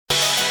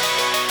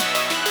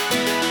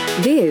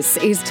This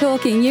is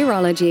Talking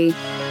Urology.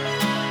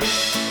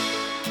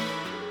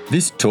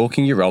 This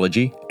Talking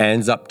Urology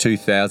ANZUP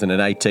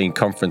 2018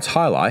 conference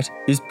highlight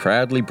is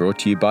proudly brought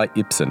to you by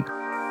Ipsen.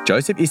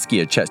 Joseph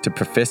Ischia chats to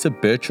Professor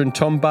Bertrand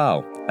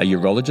Tombaal, a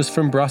urologist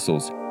from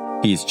Brussels.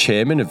 He is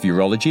Chairman of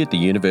Urology at the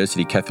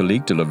Université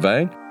Catholique de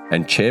Louvain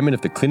and Chairman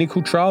of the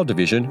Clinical Trial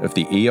Division of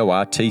the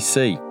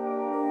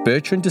EORTC.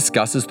 Bertrand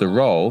discusses the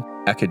role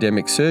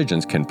academic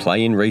surgeons can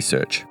play in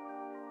research.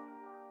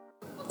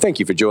 Thank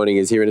you for joining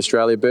us here in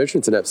Australia,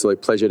 Bertrand. It's an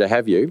absolute pleasure to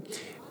have you.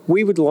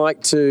 We would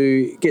like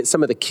to get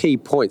some of the key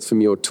points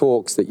from your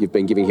talks that you've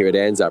been giving here at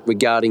ANZUP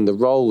regarding the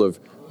role of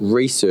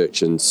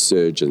research and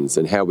surgeons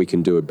and how we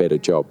can do a better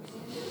job.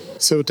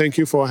 So thank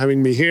you for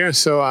having me here.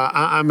 So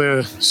I'm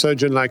a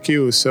surgeon like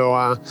you.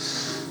 So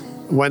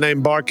when I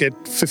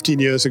embarked 15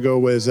 years ago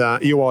with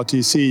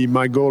EORTC,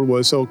 my goal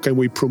was, can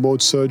we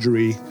promote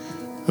surgery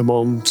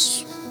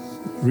amongst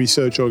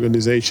research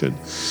organization?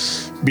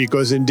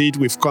 Because indeed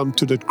we've come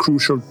to that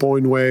crucial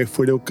point where if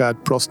we look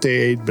at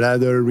prostate,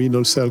 bladder,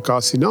 renal cell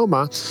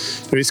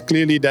carcinoma, there is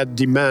clearly that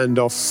demand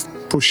of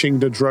pushing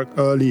the drug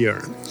earlier.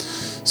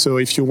 So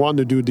if you want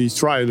to do these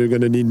trials, you're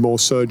going to need more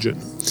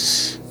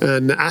surgeons.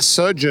 And as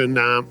surgeon,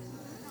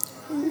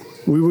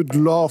 we would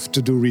love to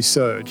do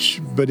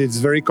research, but it's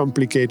very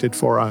complicated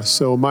for us.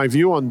 So my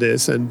view on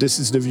this, and this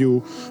is the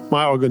view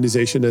my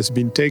organization has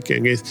been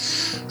taking,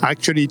 is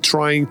actually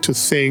trying to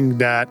think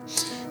that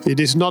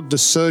it is not the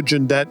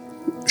surgeon that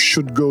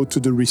should go to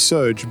the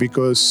research,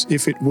 because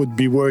if it would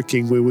be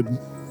working, we would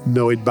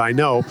know it by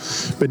now.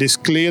 But it's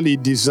clearly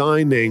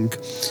designing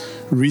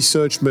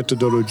research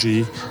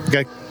methodology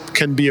that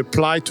can be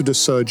applied to the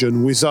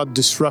surgeon without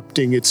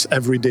disrupting its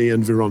everyday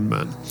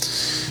environment.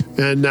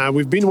 And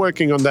we've been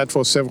working on that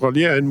for several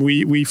years, and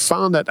we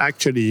found that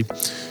actually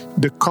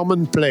the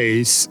common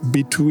place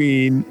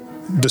between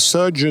the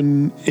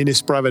surgeon in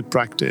his private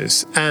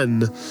practice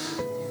and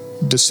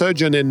the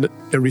surgeon in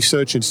a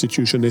research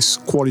institution is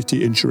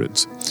quality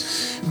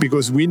insurance.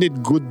 Because we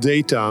need good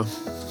data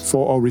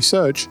for our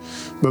research,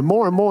 but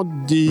more and more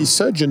the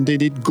surgeon, they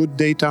need good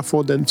data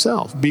for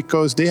themselves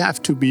because they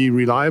have to be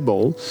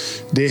reliable.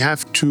 They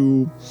have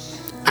to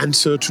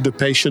answer to the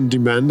patient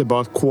demand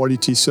about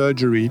quality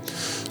surgery.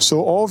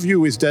 So our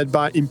view is that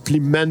by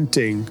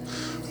implementing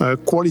a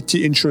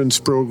quality insurance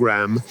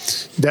program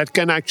that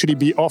can actually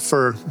be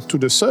offered to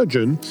the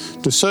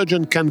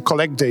surgeon can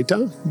collect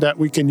data that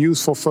we can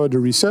use for further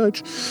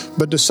research,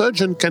 but the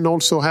surgeon can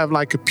also have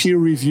like a peer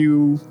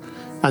review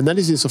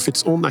analysis of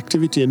its own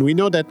activity. And we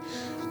know that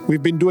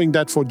we've been doing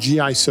that for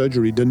GI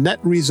surgery. The net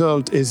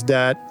result is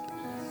that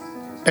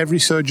every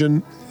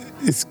surgeon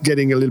is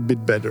getting a little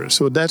bit better.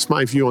 So that's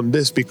my view on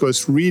this,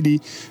 because really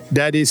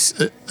that is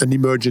an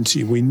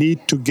emergency. We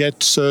need to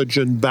get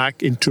surgeons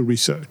back into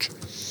research.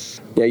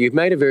 Now, you've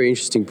made a very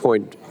interesting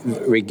point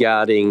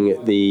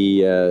regarding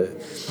the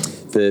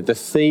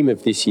theme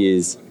of this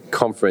year's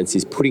conference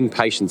is putting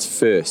patients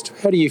first.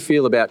 How do you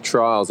feel about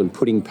trials and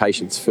putting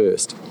patients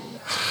first?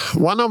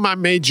 One of my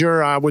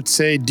major, I would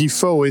say,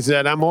 default is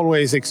that I'm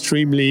always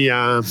extremely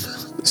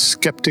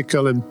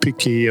skeptical and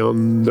picky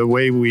on the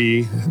way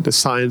the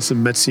science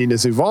and medicine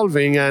is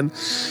evolving. And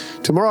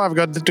tomorrow I've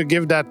got to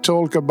give that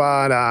talk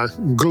about a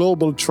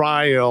global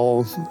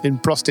trial in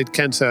prostate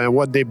cancer and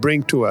what they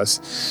bring to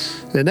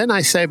us. And then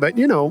I say, but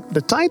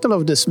the title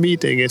of this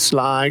meeting is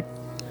like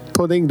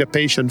putting the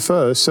patient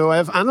first. So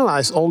I've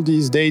analyzed all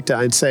these data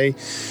and say,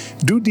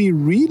 do they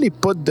really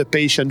put the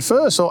patient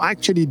first, or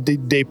actually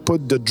did they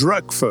put the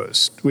drug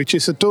first, which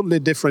is a totally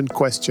different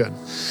question.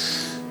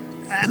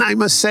 And I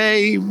must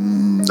say,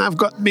 I've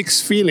got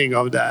mixed feeling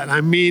of that.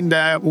 I mean,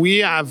 that we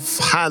have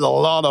had a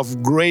lot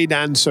of great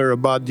answer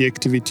about the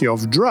activity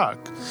of drug,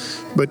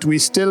 but we're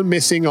still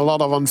missing a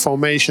lot of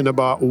information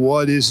about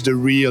what is the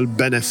real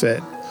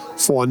benefit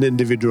for an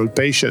individual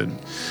patient.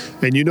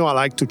 And I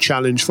like to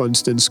challenge, for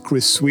instance,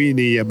 Chris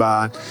Sweeney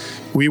about,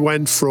 we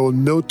went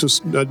from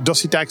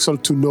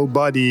docetaxel to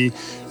nobody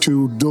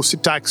to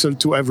docetaxel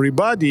to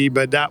everybody,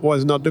 but that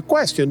was not the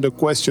question. The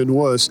question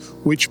was,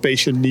 which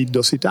patient need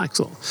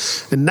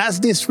docetaxel? And as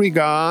this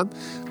regard,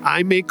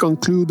 I may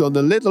conclude on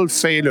a little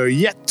failure,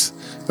 yet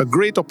a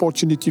great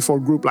opportunity for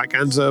a group like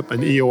ANZUP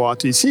and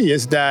EORTC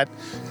is that,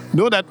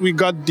 know that we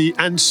got the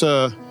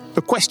answer,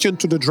 the question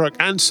to the drug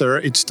answer,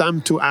 it's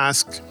time to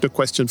ask the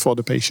question for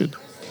the patient.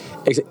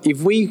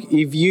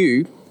 If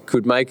you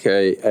could make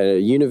a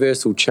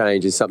universal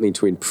change as something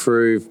to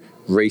improve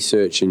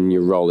research in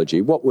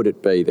urology, what would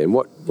it be then?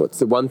 What's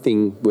the one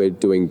thing we're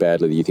doing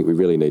badly that you think we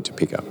really need to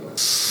pick up?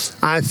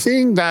 I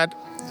think that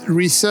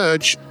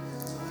research,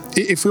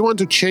 if we want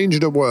to change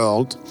the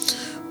world,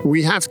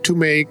 we have to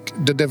make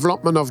the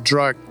development of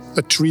drug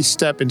a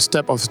 3-step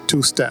instead of a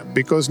 2-step,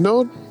 because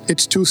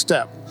it's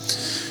 2-step.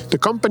 The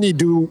company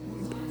do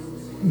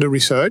the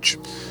research,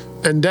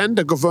 and then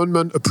the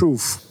government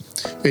approve.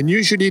 And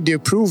usually they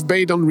approve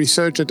based on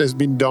research that has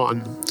been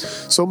done.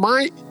 So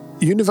my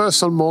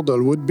universal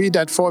model would be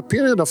that for a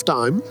period of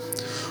time,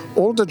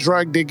 all the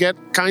drug, they get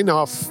kind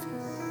of,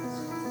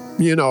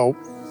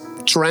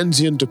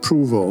 transient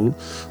approval,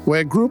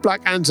 where a group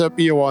like Hands Up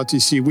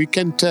EORTC, we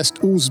can test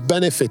who's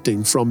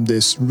benefiting from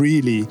this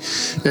really.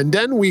 And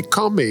then we're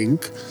coming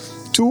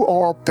to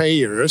our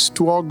payers,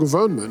 to our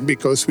government,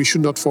 because we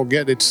should not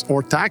forget it's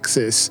our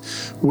taxes,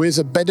 with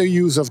a better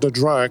use of the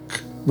drug,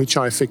 which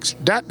I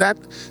fixed. That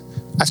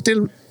I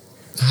still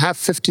have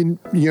 15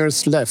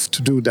 years left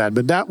to do that,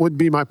 but that would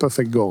be my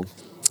perfect goal.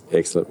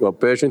 Excellent. Well,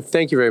 Bertrand,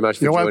 thank you very much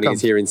for joining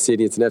us here in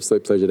Sydney. It's an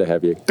absolute pleasure to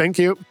have you. Thank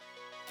you.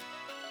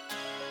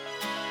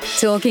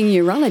 Talking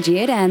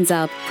Urology at Hands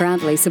Up,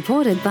 proudly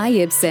supported by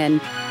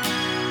Ipsen.